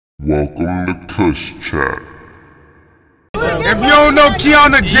Welcome to Kush Chat. If you don't know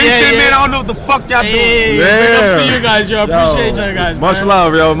Keanu Jason, man, I don't know what the fuck y'all doing. Big up to you guys, yo. Appreciate you guys, man. Much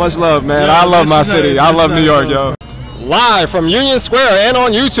love, yo. Much love, man. Yo, I love my this is city. a- I this love is New a- York, yo. Live from Union Square and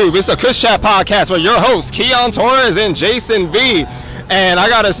on YouTube, it's the Kush Chat Podcast with your hosts, Keon Torres and Jason V. And I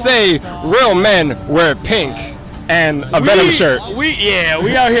gotta say, real men wear pink and a Venom shirt. We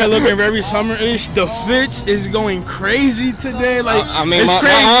out here looking very summerish. The fits is going crazy today. Like I mean, it's my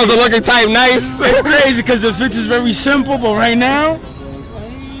crazy. arms are looking tight, nice. It's crazy because the fits is very simple, but right now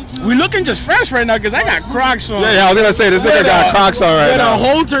we looking just fresh right now because I got Crocs on. Yeah, I was gonna say this nigga got Crocs on right with now. a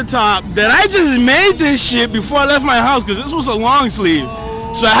halter top that I just made this shit before I left my house because this was a long sleeve.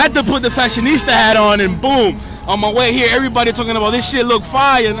 So I had to put the fashionista hat on and boom. On my way here, everybody talking about this shit look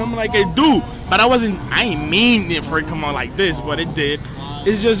fire, and I'm like, it do. But I ain't mean it for it to come out like this, but it did.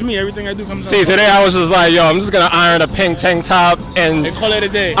 It's just me. Everything I do comes out. See, today I was just like, yo, I'm just gonna iron a pink tank top and They call it a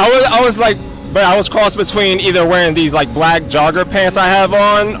day. I was like, but I was crossed between either wearing these like black jogger pants I have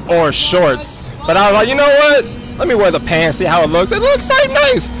on or shorts. But I was like, you know what? Let me wear the pants, see how it looks. It looks like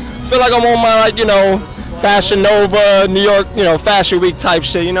nice. Feel like I'm on my like, you know, Fashion Nova, New York, you know, Fashion Week type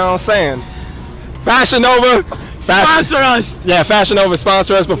shit. You know what I'm saying? Fashion Nova. Sponsor us. Yeah, Fashion Nova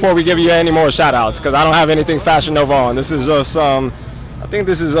sponsor us before we give you any more shout outs because I don't have anything Fashion Nova on. This is just I think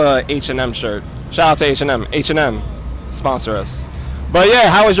this is a H&M shirt. Shout out to H&M. H&M sponsor us. But yeah,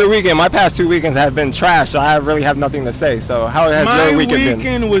 how was your weekend? My past 2 weekends have been trash, so I really have nothing to say. So how has your weekend been? My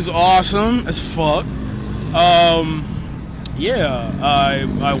weekend was awesome as fuck.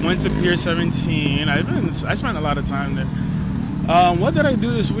 I went to Pier 17. I spent a lot of time there. What did I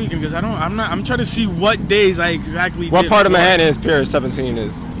do this weekend? Because I'm trying to see what days I exactly did. What part of Manhattan is Pier 17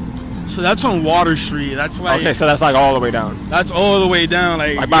 is? So that's on Water Street. That's like Okay, so that's like all the way down. that's all the way down,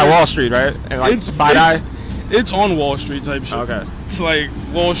 like Like by Wall Street, right? And like Side-Eye? It's on Wall Street type shit. Okay. It's like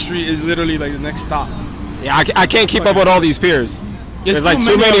Wall Street is literally like the next stop. Yeah, I can't keep up with all these piers. There's like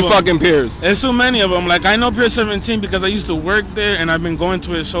too many fucking piers. There's so many of them. Like I know Pier 17 because I used to work there and I've been going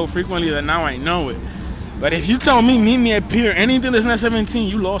to it so frequently that now I know it. But if you tell me meet me at Pier, anything that's not 17,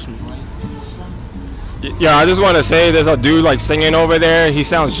 you lost me. Yeah, I just want to say there's a dude like singing over there. He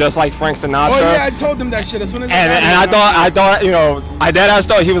sounds just like Frank Sinatra. Oh yeah, I told them that shit as soon as And I thought, you know, I deadass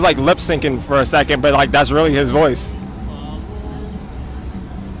thought he was like lip syncing for a second, but like that's really his voice.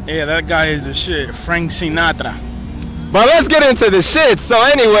 Yeah, that guy is the shit, Frank Sinatra. But let's get into the shit. So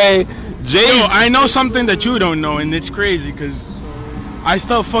anyway, Jay. Yo, I know something that you don't know, and it's crazy because I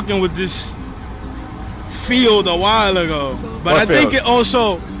started fucking with this field a while ago. But What I think field? it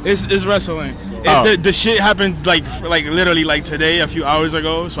also is wrestling. Oh. The shit happened like literally like today, a few hours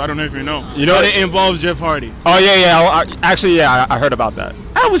ago. So I don't know if you know. You know but it- it involves Jeff Hardy. Oh yeah. Actually, I heard about that.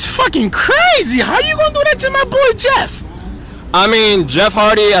 That was fucking crazy. How you gonna do that to my boy Jeff? I mean, Jeff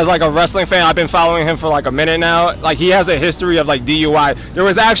Hardy, as like a wrestling fan, I've been following him for like a minute now. Like he has a history of like DUI. There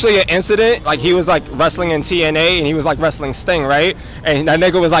was actually an incident, like he was like wrestling in TNA and he was like wrestling Sting, right? And that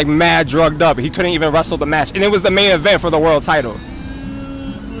nigga was like mad drugged up. He couldn't even wrestle the match, and it was the main event for the world title.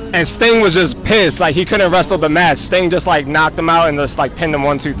 And Sting was just pissed, like he couldn't wrestle the match. Sting just like knocked him out and just like pinned him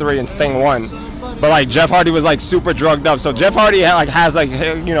 1, 2, 3, and Sting won. But like Jeff Hardy was like super drugged up. So Jeff Hardy has like,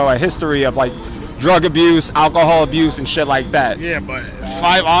 you know, a history of like drug abuse, alcohol abuse, and shit like that. Yeah, but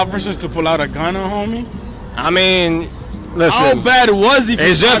 5 officers to pull out a gun on homie. I mean, listen. How bad was he?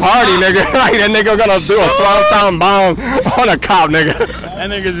 It's Jeff Hardy, nigga. Like that nigga gonna do a swanton bomb on a cop, nigga. That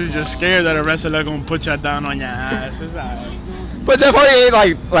niggas is just scared that a wrestler gonna put you down on your ass. It's alright. But Jeff Hardy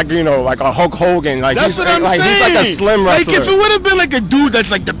ain't like you know, like a Hulk Hogan. Like That's he's what I'm like saying. he's like a slim wrestler. Like if it would have been like a dude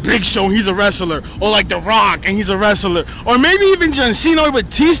that's like the Big Show, he's a wrestler, or like The Rock and he's a wrestler, or maybe even John Cena or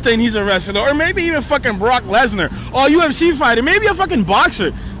Batista and he's a wrestler, or maybe even fucking Brock Lesnar, or a UFC fighter, maybe a fucking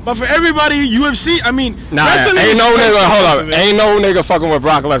boxer. But for everybody, UFC, I mean, Nah, wrestling ain't is no crazy. nigga. Hold up, ain't no nigga fucking with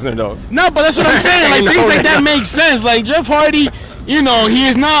Brock Lesnar though. No, but that's what I'm saying. Like Ain't things no like that nigga. make sense. Like Jeff Hardy, you know, he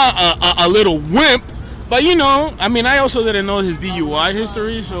is not a little wimp. But you know, I mean, I also didn't know his DUI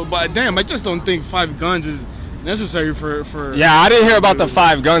history. So, but damn, I just don't think 5 guns is necessary for. Yeah, I didn't hear about the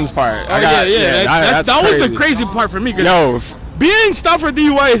 5 guns part. Oh, that was the crazy part for me. Cause Yo, being stopped for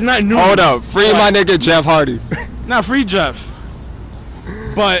DUI is not new. hold up, free my nigga Jeff Hardy. Not free Jeff.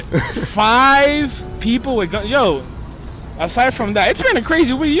 But 5 people with guns. Yo, aside from that, it's been a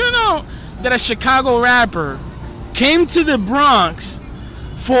crazy week. You know that a Chicago rapper came to the Bronx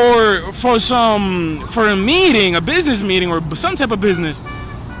for a meeting, a business meeting or some type of business.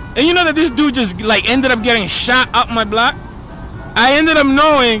 And you know that this dude just like ended up getting shot up my block. I ended up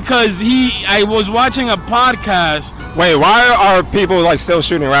knowing because I was watching a podcast Wait, why are people like still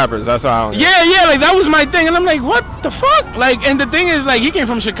shooting rappers? That's what I don't get. Yeah, like that was my thing, and I'm like, what the fuck? Like, and the thing is, like, he came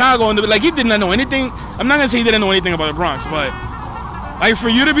from Chicago, and like he did not know anything. I'm not gonna say he didn't know anything about the Bronx, but like for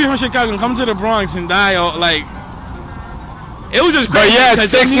you to be from Chicago and come to the Bronx and die, like, it was just crazy. But yeah,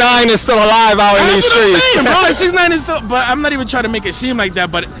 6ix9ine is still alive out in these streets. Saying, bro, like 6ix9ine is still, but I'm not even trying to make it seem like that.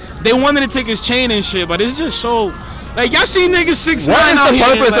 But they wanted to take his chain and shit, but it's just so. Like, y'all see niggas 6ix9ine What is the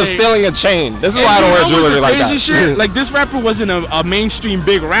purpose like, of stealing a chain? This is why I don't wear jewelry like that. Shit? Like, this rapper wasn't a mainstream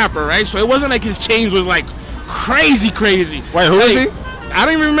big rapper, right? So it wasn't like his chains was like crazy. Wait, who is he? I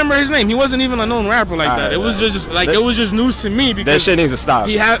don't even remember his name. He wasn't even a known rapper like that. It was just like it was just news to me because that shit needs to stop.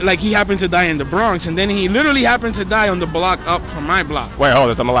 He happened to die in the Bronx, and then he literally happened to die on the block up from my block. Wait, hold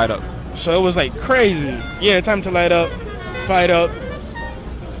this. I'm gonna light up. So it was like crazy. Yeah, time to light up, fight up.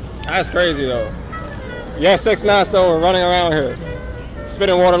 That's crazy though. Yeah, 6ix9ine still running around here,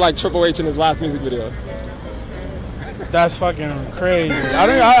 spitting water like Triple H in his last music video. That's fucking crazy.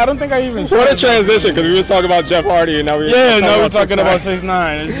 I don't think I even. What a transition, because we were talking about Jeff Hardy and now we're talking about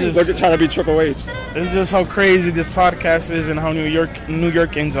 6ix9ine. It's just look, trying to be Triple H. It's just how crazy this podcast is and how New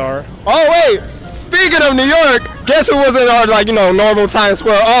Yorkers are. Oh wait, speaking of New York, guess who was in our normal Times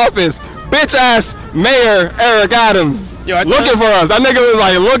Square office? Bitch ass Mayor Eric Adams. Yo, looking for us. That nigga was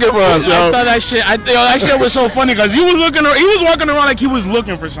like looking for us, yo. I thought that shit. That shit was so funny because he was walking around like he was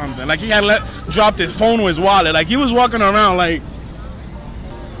looking for something. Like he had dropped his phone or his wallet. Like he was walking around like.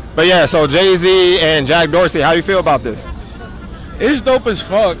 But yeah, so Jay-Z and Jack Dorsey, how you feel about this? It's dope as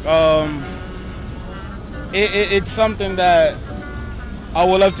fuck. It's something that I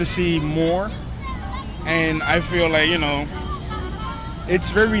would love to see more, and I feel like it's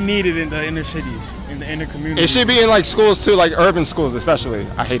very needed in the inner cities, in the inner community. It should be in like schools too, like urban schools especially.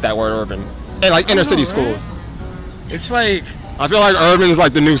 I hate that word, urban. And like inner city schools. It's like I feel like urban is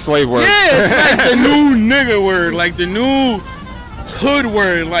like the new slave word. Yeah, it's like the new nigga word, like the new hood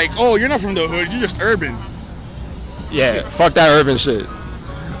word. Like, oh, you're not from the hood, you're just urban. Yeah, fuck that urban shit.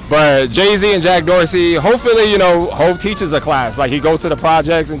 But Jay-Z and Jack Dorsey, hopefully, Hov teaches a class. Like he goes to the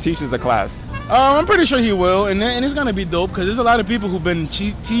projects and teaches a class. I'm pretty sure he will, and it's gonna be dope because there's a lot of people who've been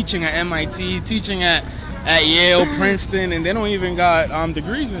teaching at MIT, teaching at Yale, Princeton, and they don't even got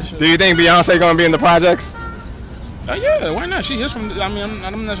degrees and shit. Do you think Beyonce gonna be in the projects? Yeah, why not? She is from. I mean,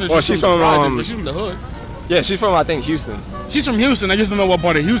 I'm not sure. Well, she's from the projects, but she's from the hood. Yeah, she's from I think Houston. She's from Houston. I just don't know what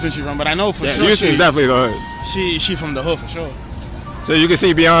part of Houston she's from, but I know for sure. Houston's definitely the hood. She from the hood for sure. So you can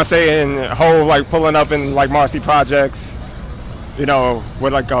see Beyonce and Hov like pulling up in like Marcy projects.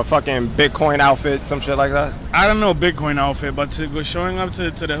 With like a fucking Bitcoin outfit, some shit like that. I don't know Bitcoin outfit, but to go showing up to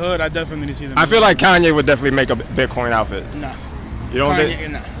the hood, I definitely see them. I feel like Kanye would definitely make a Bitcoin outfit. Nah. You don't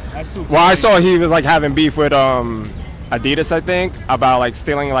think? Nah, that's too. Well, I saw he was like having beef with Adidas, I think, about like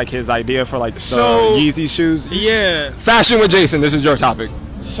stealing like his idea for like the Yeezy shoes. Yeah. Fashion with Jason. This is your topic.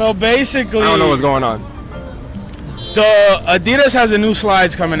 So basically, I don't know what's going on. The Adidas has a new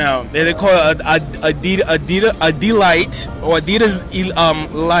slides coming out. They call it Adilite or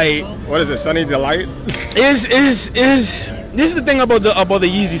Adidas Light. What is it? Sunny Delight? This is the thing about the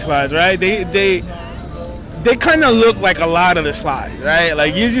Yeezy slides, right? They kind of look like a lot of the slides, right?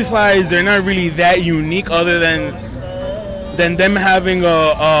 Like Yeezy slides, they're not really that unique, other than them having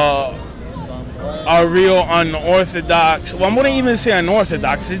a real unorthodox. Well, I wouldn't even say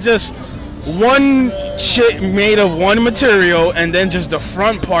unorthodox. It's just one shit made of one material, and then just the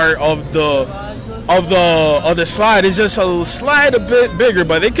front part of the slide is just a slide a bit bigger,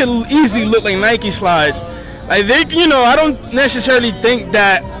 but they could easily look like Nike slides. Like I don't necessarily think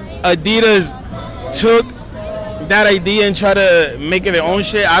that Adidas took that idea and try to make it their own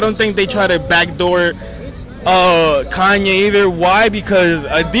shit. I don't think they try to backdoor Kanye either. Why? Because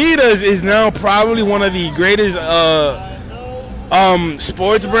Adidas is now probably one of the greatest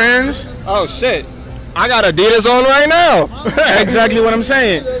sports brands. Oh shit, I got Adidas on right now. Exactly what I'm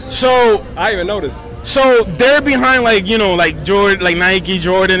saying. So I even noticed. So they're behind like Jordan, like Nike,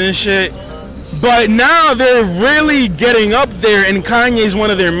 Jordan and shit. But now they're really getting up there, and Kanye is one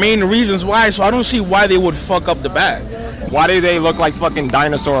of their main reasons why. So I don't see why they would fuck up the bag. Why do they look like fucking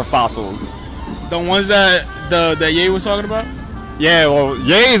dinosaur fossils? The ones that Ye was talking about? Yeah, well,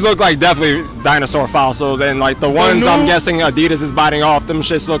 Ye's look like definitely dinosaur fossils, and like the ones I'm guessing Adidas is biting off, them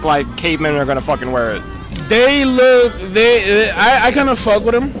shits look like cavemen are gonna fucking wear it. I kind of fuck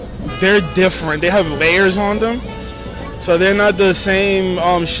with them. They're different. They have layers on them, so they're not the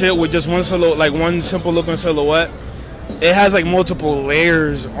same shit with just one one simple looking silhouette. It has like multiple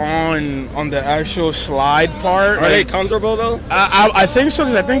layers on the actual slide part. Are they comfortable though? I think so,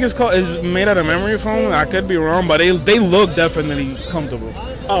 because I think it's made out of memory foam. I could be wrong, but they look definitely comfortable.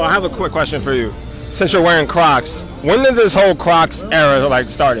 Oh, I have a quick question for you. since you're wearing Crocs, when did this whole Crocs era like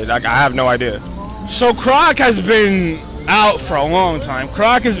started? Like I have no idea. So Croc has been out for a long time.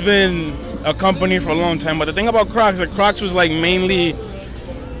 Croc has been a company for a long time, but the thing about Crocs, like Crocs was like mainly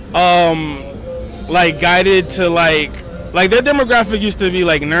like guided to like their demographic used to be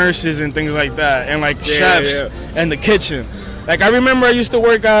like nurses and things like that, and like chefs and the kitchen. Like I remember I used to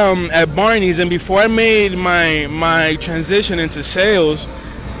work at Barney's, and before I made my transition into sales,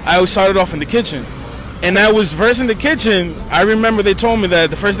 I started off in the kitchen. And I was first in the kitchen. I remember they told me that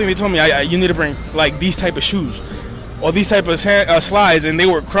the first thing they told me, you need to bring like these type of shoes or these type of slides, and they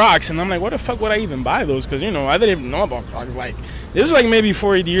were Crocs. And I'm like, what the fuck would I even buy those? Because you know I didn't even know about Crocs. Like this was like maybe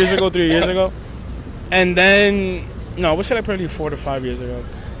 4 years ago, 3 years ago, and then no, what should I probably 4 to 5 years ago,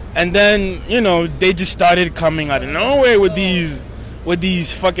 and then you know they just started coming out of nowhere with these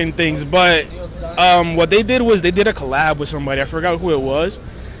fucking things. But what they did was they did a collab with somebody. I forgot who it was.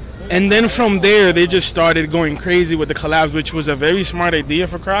 And then from there, they just started going crazy with the collabs, which was a very smart idea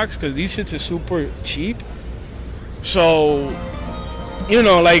for Crocs because these shits are super cheap. So, you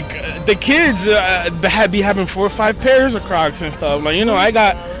know, like the kids be having 4 or 5 pairs of Crocs and stuff. Like, you know, I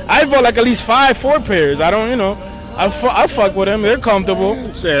bought like at least 4 pairs. I don't, you know, I fuck with them. They're comfortable.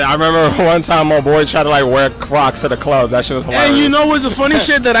 Shit, I remember one time my boy tried to like wear Crocs to the club. That shit was hilarious. And you know what's the funny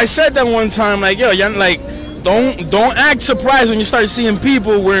shit that I said that one time? Like, yo, like. Don't act surprised when you start seeing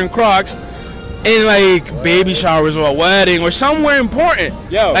people wearing Crocs in like baby showers or a wedding or somewhere important.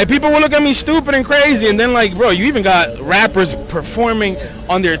 Yo, like people will look at me stupid and crazy, and then like, bro, you even got rappers performing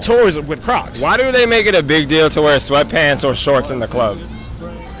on their tours with Crocs. Why do they make it a big deal to wear sweatpants or shorts in the club?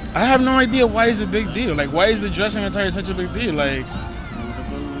 I have no idea why it's a big deal. Like, why is the dressing attire such a big deal? Like,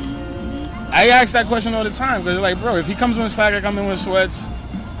 I ask that question all the time because like, bro, if he comes with slack, I come in with sweats.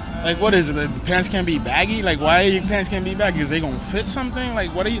 Like, what is it? The pants can't be baggy? Like, why your pants can't be baggy? Is they gonna fit something? Like,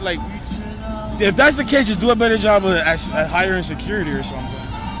 what are you, like, if that's the case, just do a better job at hiring security or something.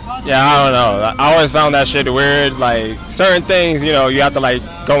 Yeah, I don't know. I always found that shit weird. Like, certain things, you know, you have to, like,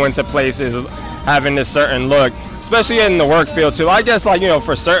 go into places having this certain look, especially in the work field, too. I guess, like, you know,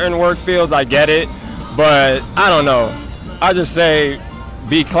 for certain work fields, I get it, but I don't know. I just say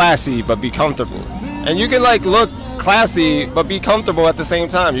be classy, but be comfortable. And you can, like, look classy but be comfortable at the same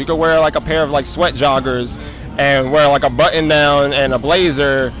time. You could wear like a pair of like sweat joggers and wear like a button down and a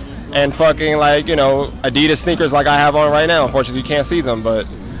blazer and fucking like, you know, Adidas sneakers like I have on right now. Unfortunately you can't see them, but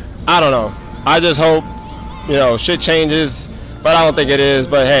I don't know. I just hope, you know, shit changes, but I don't think it is.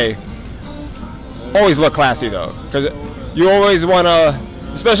 But hey, always look classy though, because you always want to,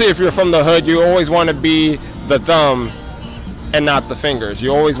 especially if you're from the hood, you always want to be the thumb and not the fingers. You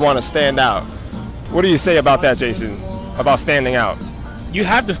always want to stand out. What do you say about that, Jason? About standing out? You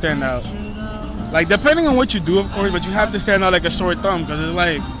have to stand out. Like, depending on what you do, of course, but you have to stand out like a sore thumb because it's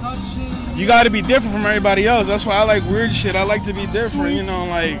like, you got to be different from everybody else. That's why I like weird shit. I like to be different, you know,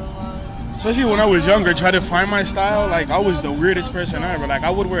 like, especially when I was younger, try to find my style. Like, I was the weirdest person ever. Like,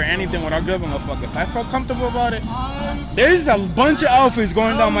 I would wear anything without giving a fuck. If I felt comfortable about it, there's a bunch of outfits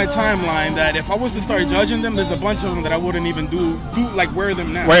going down my timeline that if I was to start judging them, there's a bunch of them that I wouldn't even like wear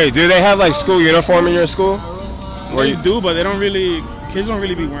them now. Wait, do they have like school uniform in your school? They do, but they don't really, kids don't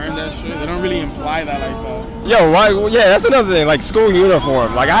really be wearing that shit. They don't really imply that like that. Yo, why? Yeah, that's another thing, like school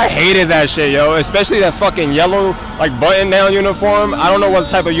uniform. Like, I hated that shit, yo. Especially that fucking yellow, like, button-down uniform. I don't know what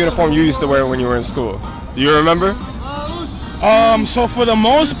type of uniform you used to wear when you were in school. Do you remember? So for the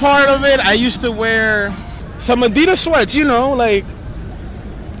most part of it, I used to wear some Adidas sweats, you know, like,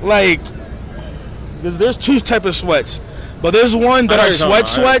 there's 2 types of sweats. But there's one that are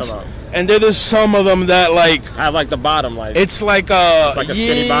sweats. And there's some of them that like have like the bottom, like it's like a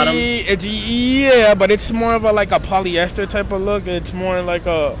skinny bottom. It's but it's more of a like a polyester type of look. It's more like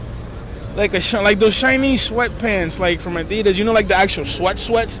like those shiny sweatpants like from Adidas. You know, like the actual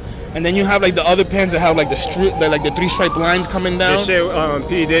sweats. And then you have like the other pants that have like the 3 stripe lines coming down. The shit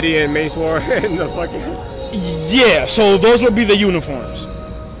P. Diddy and Mace wore in the fucking. Yeah, so those would be the uniforms.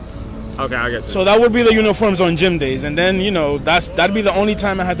 Okay, I get you. So that would be the uniforms on gym days, and then you know that'd be the only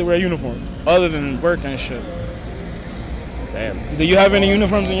time I had to wear a uniform, other than work and shit. Damn. Do you have any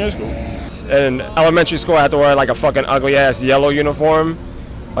uniforms in your school? In elementary school, I had to wear like a fucking ugly ass yellow uniform,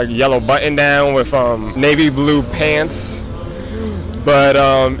 like yellow button down with navy blue pants. But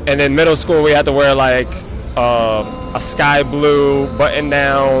and in middle school, we had to wear like a sky blue button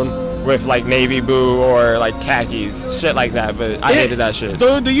down with like navy blue or like khakis, shit like that. But I hated that shit.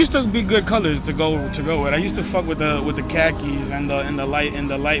 There used to be good colors to go with. I used to fuck with the khakis and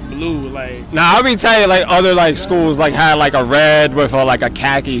the light blue. Like, Nah, I'll be telling you, like other like schools like had like a red with like a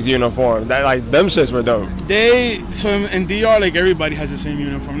khakis uniform. That like them shits were dope. So in DR, like everybody has the same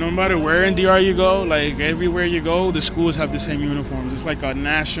uniform. No matter where in DR you go, like everywhere you go, the schools have the same uniforms. It's like a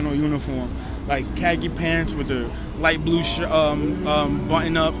national uniform, like khaki pants with the light blue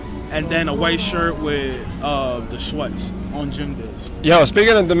button up, and then a white shirt with the sweats on gym days. Yo,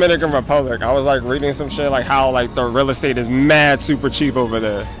 speaking of Dominican Republic, I was like reading some shit like how like the real estate is mad super cheap over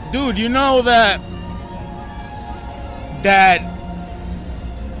there. Dude, you know that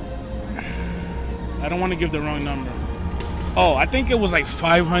I don't want to give the wrong number. Oh, I think it was like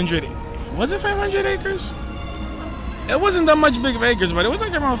 500. Was it 500 acres? It wasn't that much big of acres, but it was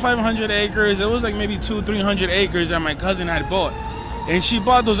like around 500 acres. It was like maybe 200-300 acres that my cousin had bought. And she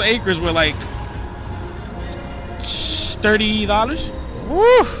bought those acres with like $30.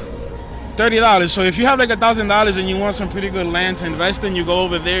 Woo! $30. So if you have like $1,000 and you want some pretty good land to invest in, you go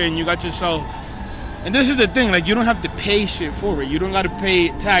over there and you got yourself. And this is the thing, like you don't have to pay shit for it. You don't got to pay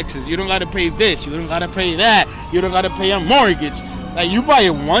taxes. You don't got to pay this. You don't got to pay that. You don't got to pay a mortgage. Like you buy it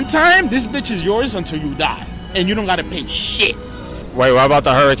one time, this bitch is yours until you die. And you don't got to pay shit. Wait, what about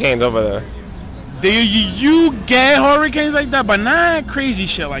the hurricanes over there? You get hurricanes like that, but not crazy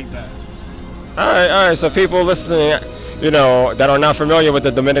shit like that. All right. So people listening, you know, that are not familiar with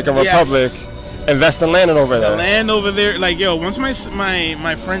the Dominican Republic, invest in land over there. The land over there, like yo. Once my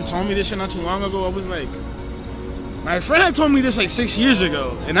friend told me this shit not too long ago, I was like, my friend had told me this like 6 years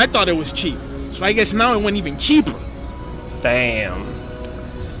ago, and I thought it was cheap. So I guess now it went even cheaper. Damn.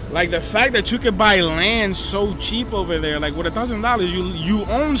 Like the fact that you could buy land so cheap over there, like with $1,000, you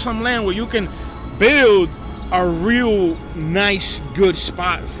own some land where you can build a real nice, good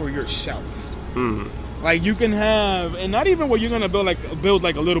spot for yourself. Like you can have, and not even where you're gonna build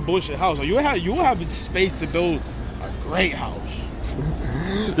like a little bullshit house. Like you will have space to build a great house.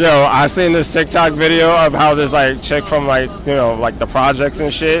 Yo, I seen this TikTok video of how this like chick from like, you know, like the projects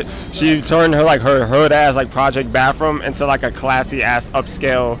and shit, she turned her hood ass like project bathroom into like a classy ass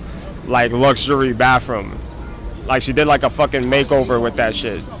upscale like luxury bathroom. Like she did like a fucking makeover with that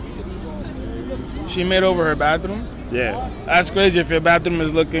shit. She made over her bathroom? Yeah. That's crazy if your bathroom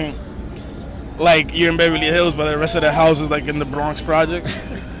is looking like you're in Beverly Hills, but the rest of the house is like in the Bronx projects.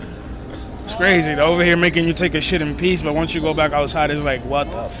 It's crazy. They're over here making you take a shit in peace, but once you go back outside, it's like, what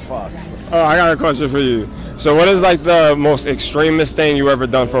the fuck? Oh, I got a question for you. So what is like the most extremist thing you ever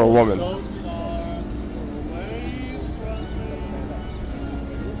done for a woman?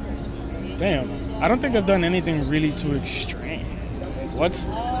 Damn. I don't think I've done anything really too extreme. What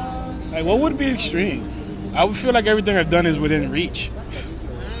would be extreme? I would feel like everything I've done is within reach.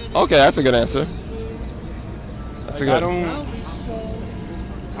 Okay, that's a good answer. That's a good.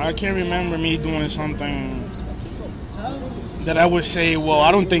 I can't remember me doing something that I would say, well,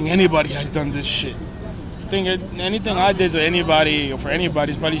 I don't think anybody has done this shit. I think anything I did to anybody or for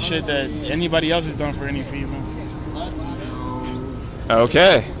anybody is probably shit that anybody else has done for any female.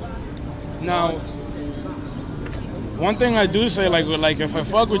 Okay. Now, one thing I do say, like if I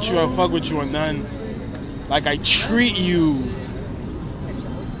fuck with you, I fuck with you and then, like I treat you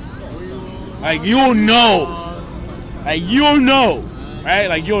like you'll know. Like you'll know. Right?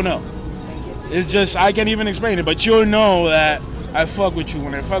 Like you'll know. It's just, I can't even explain it, but you'll know that I fuck with you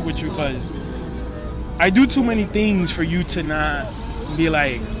when I fuck with you, because I do too many things for you to not be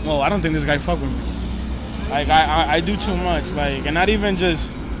like, well, I don't think this guy fuck with me. Like I do too much, like, and not even just,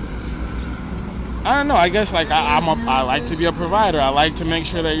 I don't know, I guess like I like to be a provider. I like to make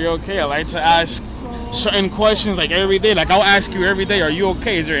sure that you're okay. I like to ask certain questions like every day. Like I'll ask you every day, are you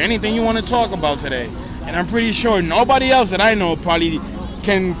okay? Is there anything you want to talk about today? And I'm pretty sure nobody else that I know probably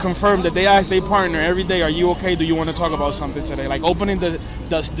can confirm that they ask their partner every day, are you okay? Do you want to talk about something today? Like opening the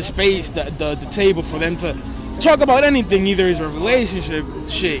space, the table for them to talk about anything. Either is a relationship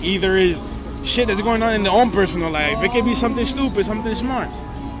shit, either is shit that's going on in their own personal life. It could be something stupid, something smart.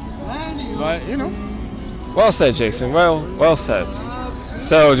 But, you know. Well said, Jason. Well said.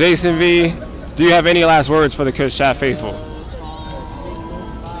 So, Jason V, do you have any last words for the Kush Chat faithful?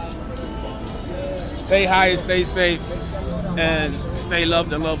 Stay high, stay safe, and stay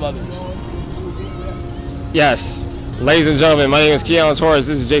loved and love others. Yes. Ladies and gentlemen, my name is Keon Torres.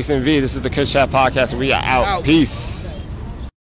 This is Jason V. This is the Kush Chat Podcast, and we are out. Peace.